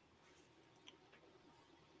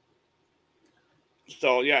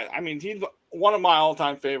 So yeah, I mean he's one of my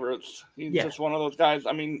all-time favorites. He's just one of those guys.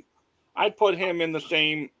 I mean, I'd put him in the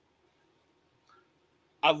same.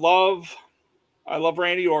 I love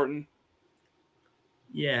Randy Orton.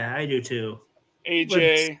 Yeah, I do too.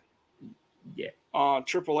 AJ.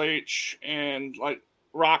 Triple H and like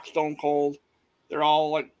Rock, Stone Cold. They're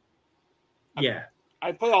all like.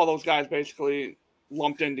 I put all those guys basically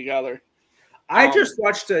lumped in together. I just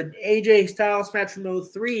watched an AJ Styles match from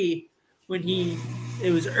 03 when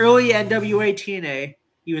it was early NWA TNA.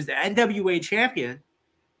 He was the NWA champion,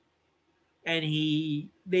 and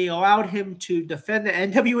they allowed him to defend the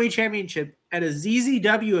NWA championship at a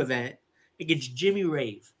ZZW event against Jimmy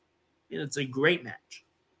Rave. And it's a great match.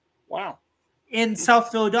 Wow. In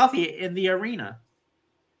South Philadelphia in the arena.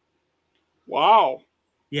 Wow.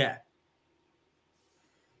 Yeah.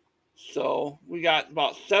 So we got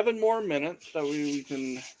about 7 more minutes that we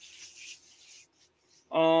can.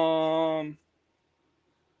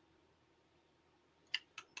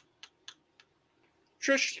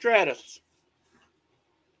 Trish Stratus.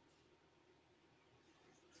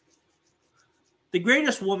 The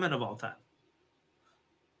greatest woman of all time.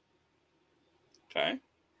 Okay.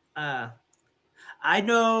 I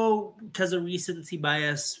know because of recency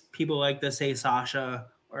bias, people like to say Sasha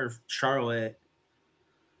or Charlotte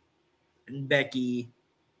and Becky,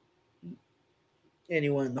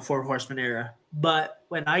 anyone in the Four Horsemen era. But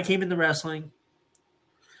when I came into wrestling,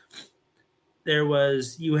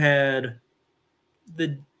 you had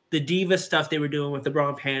the diva stuff they were doing with the bra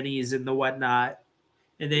and panties and the whatnot.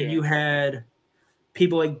 And then you had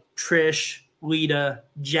people like Trish, Lita,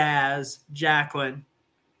 Jazz, Jacqueline,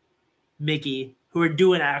 Mickey, who were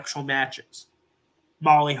doing actual matches.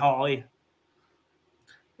 Molly Holly.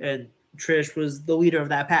 And Trish was the leader of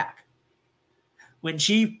that pack. When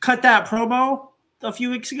she cut that promo a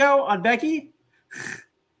few weeks ago on Becky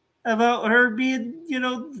about her being,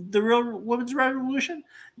 the real women's revolution,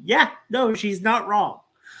 she's not wrong.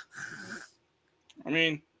 I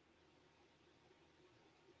mean,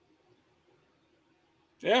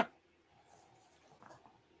 yeah.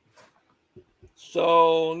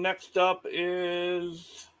 So next up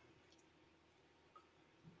is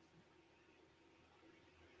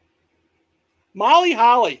Molly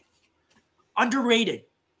Holly. Underrated.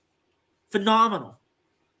 Phenomenal.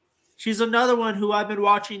 She's another one who I've been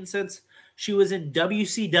watching since she was in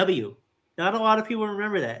WCW. Not a lot of people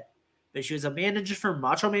remember that. But she was a manager for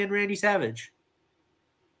Macho Man Randy Savage.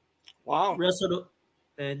 Wow. Wrestled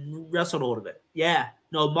a little bit. Yeah.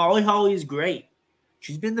 No, Molly Holly is great.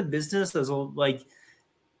 She's been in the business as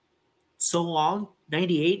so long.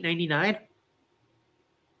 98, 99.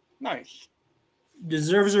 Nice.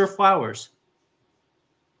 Deserves her flowers.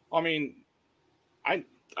 I mean, I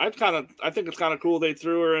think it's kind of cool they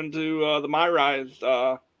threw her into the My Rise. When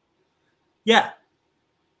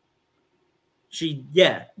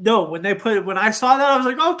I saw that, I was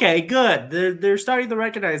like, okay, good. They're starting to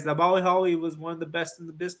recognize that Molly Holly was one of the best in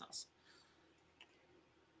the business.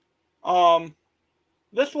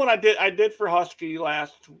 This one I did for Husky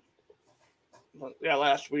last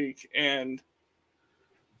week, and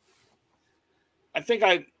I think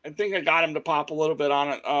I got him to pop a little bit on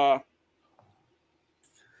it.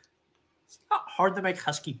 It's not hard to make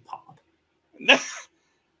Husky pop.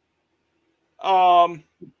 Pop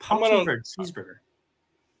over cheeseburger.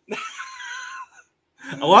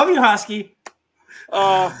 I love you, Husky.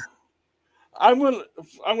 I'm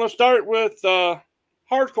gonna start with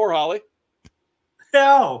Hardcore Holly.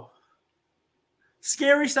 No.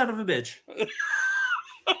 Scary son of a bitch.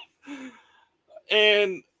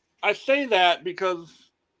 And I say that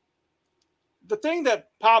because the thing that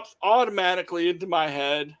pops automatically into my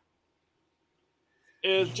head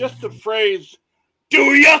is just the phrase,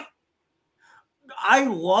 "Do ya?" I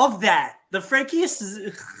love that. The Frankie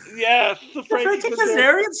Yes, the Frankie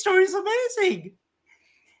Kazarian story is amazing.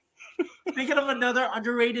 Thinking of another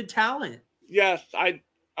underrated talent. Yes,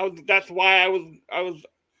 that's why I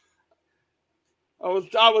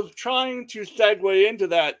was trying to segue into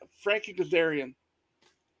that. Frankie Kazarian.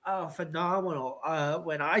 Oh, phenomenal.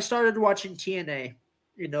 When I started watching TNA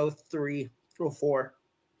in 03 or 04,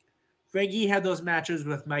 Frankie had those matches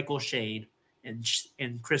with Michael Shane and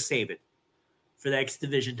Chris Sabin for the X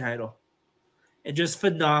Division title. And just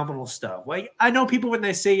phenomenal stuff. Like, I know people, when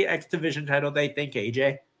they say X Division title, they think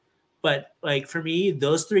AJ. But, like, for me,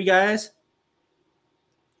 those three guys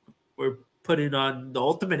were putting on the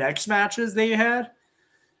Ultimate X matches they had.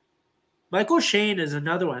 Michael Shane is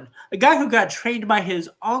another one. A guy who got trained by his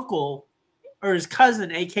uncle or his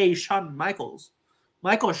cousin, a.k.a. Shawn Michaels.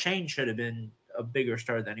 Michael Shane should have been a bigger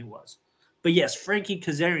star than he was. But yes, Frankie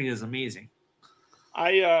Kazarian is amazing.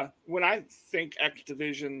 When I think X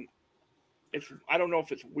Division, I don't know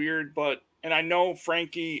if it's weird, and I know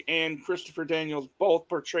Frankie and Christopher Daniels both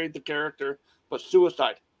portrayed the character, but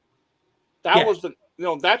Suicide. That was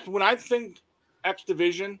that's when I think X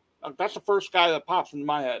Division, that's the first guy that pops in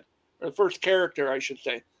my head. Or the first character, I should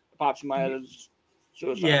say, that pops in my head is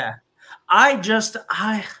Suicide. Yeah.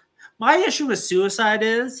 My issue with Suicide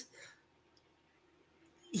is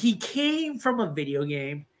he came from a video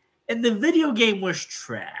game, and the video game was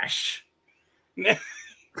trash.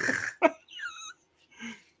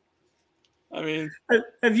 I mean,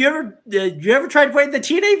 did you ever try to play the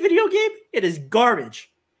TNA video game? It is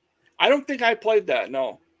garbage. I don't think I played that.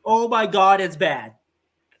 No. Oh my God, it's bad.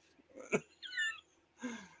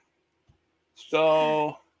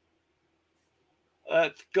 So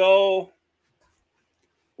let's go.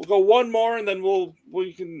 We'll go one more, and then we'll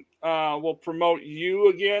promote you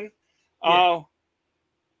again. Yeah.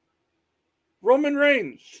 Roman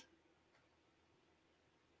Reigns.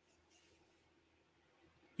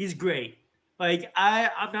 He's great. Like,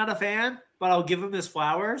 I'm not a fan, but I'll give him his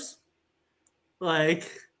flowers. Like,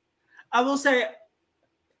 I will say,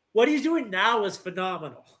 what he's doing now is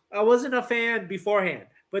phenomenal. I wasn't a fan beforehand,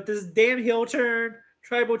 but this damn heel turn,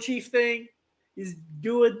 tribal chief thing he's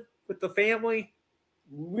doing with the family,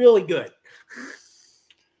 really good.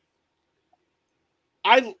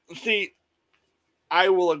 I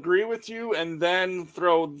will agree with you and then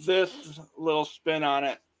throw this little spin on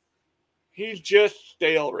it. He's just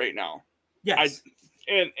stale right now. Yes.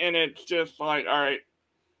 And it's just like, all right,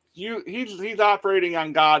 he's operating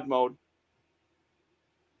on God mode.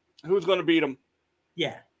 Who's going to beat him?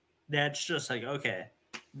 Yeah. That's just like, okay.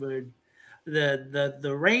 But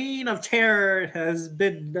the reign of terror has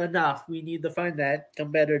been enough. We need to find that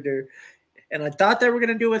competitor. And I thought they were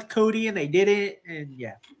going to do it with Cody, and they didn't. And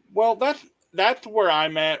yeah. Well, that's where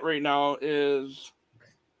I'm at right now. Is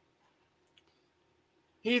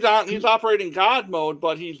he's operating God mode,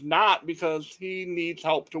 but he's not because he needs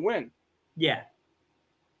help to win. Yeah.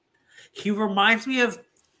 He reminds me of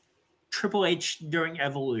Triple H during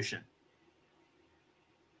Evolution,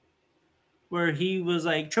 where he was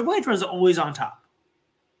like, Triple H was always on top,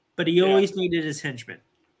 but he always needed his henchmen.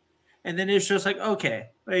 And then it's just like, okay,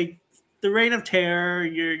 like the reign of terror,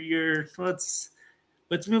 let's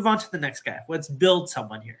move on to the next guy. Let's build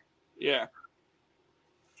someone here. Yeah.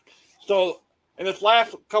 So in this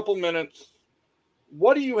last couple minutes,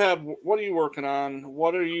 what do you have? What are you working on?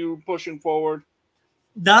 What are you pushing forward?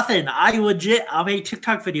 Nothing. I'll make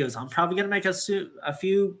TikTok videos. I'm probably going to make a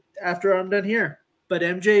few after I'm done here. But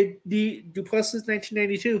MJ Duplessis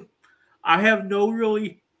 1992. I have no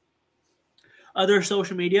really other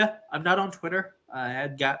social media. I'm not on Twitter. I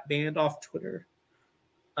had got banned off Twitter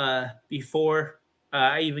before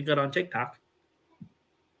I even got on TikTok.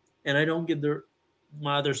 And I don't get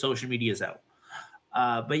my other social medias out.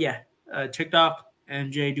 But yeah, TikTok,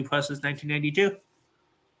 MJ Duplessis 1992.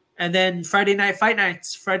 And then Friday nights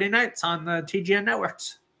on the TGN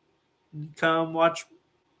networks. Come watch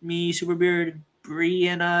me, Super Beard, Bree,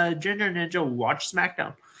 and Ginger Ninja watch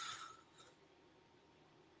SmackDown.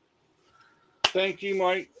 Thank you,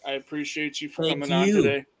 Mike. I appreciate you for coming on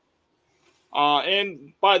today.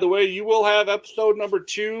 And by the way, you will have episode number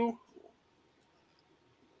 2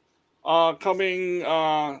 coming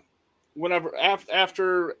whenever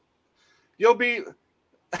after you'll be.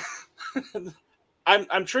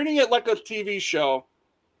 I'm treating it like a TV show.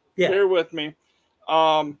 Yeah. Bear with me.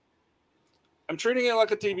 I'm treating it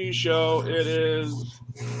like a TV show. This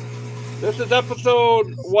is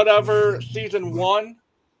episode whatever, season 1.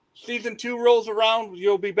 Season 2 rolls around.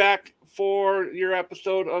 You'll be back for your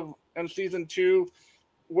episode in season 2,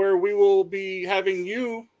 where we will be having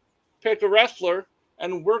you pick a wrestler,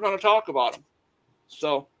 and we're going to talk about him.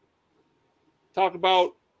 So, talk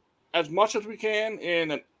about as much as we can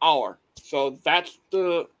in an hour. So that's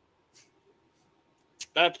the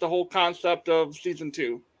whole concept of season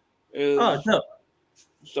 2. No.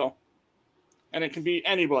 So, and it can be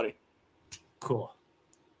anybody. Cool.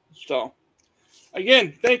 So,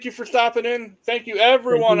 again, thank you for stopping in. Thank you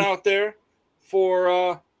everyone out there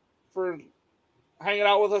for hanging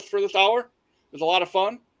out with us for this hour. It was a lot of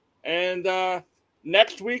fun. And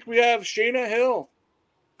next week we have Shayna Hill.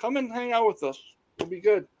 Come and hang out with us. It'll be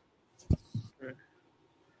good.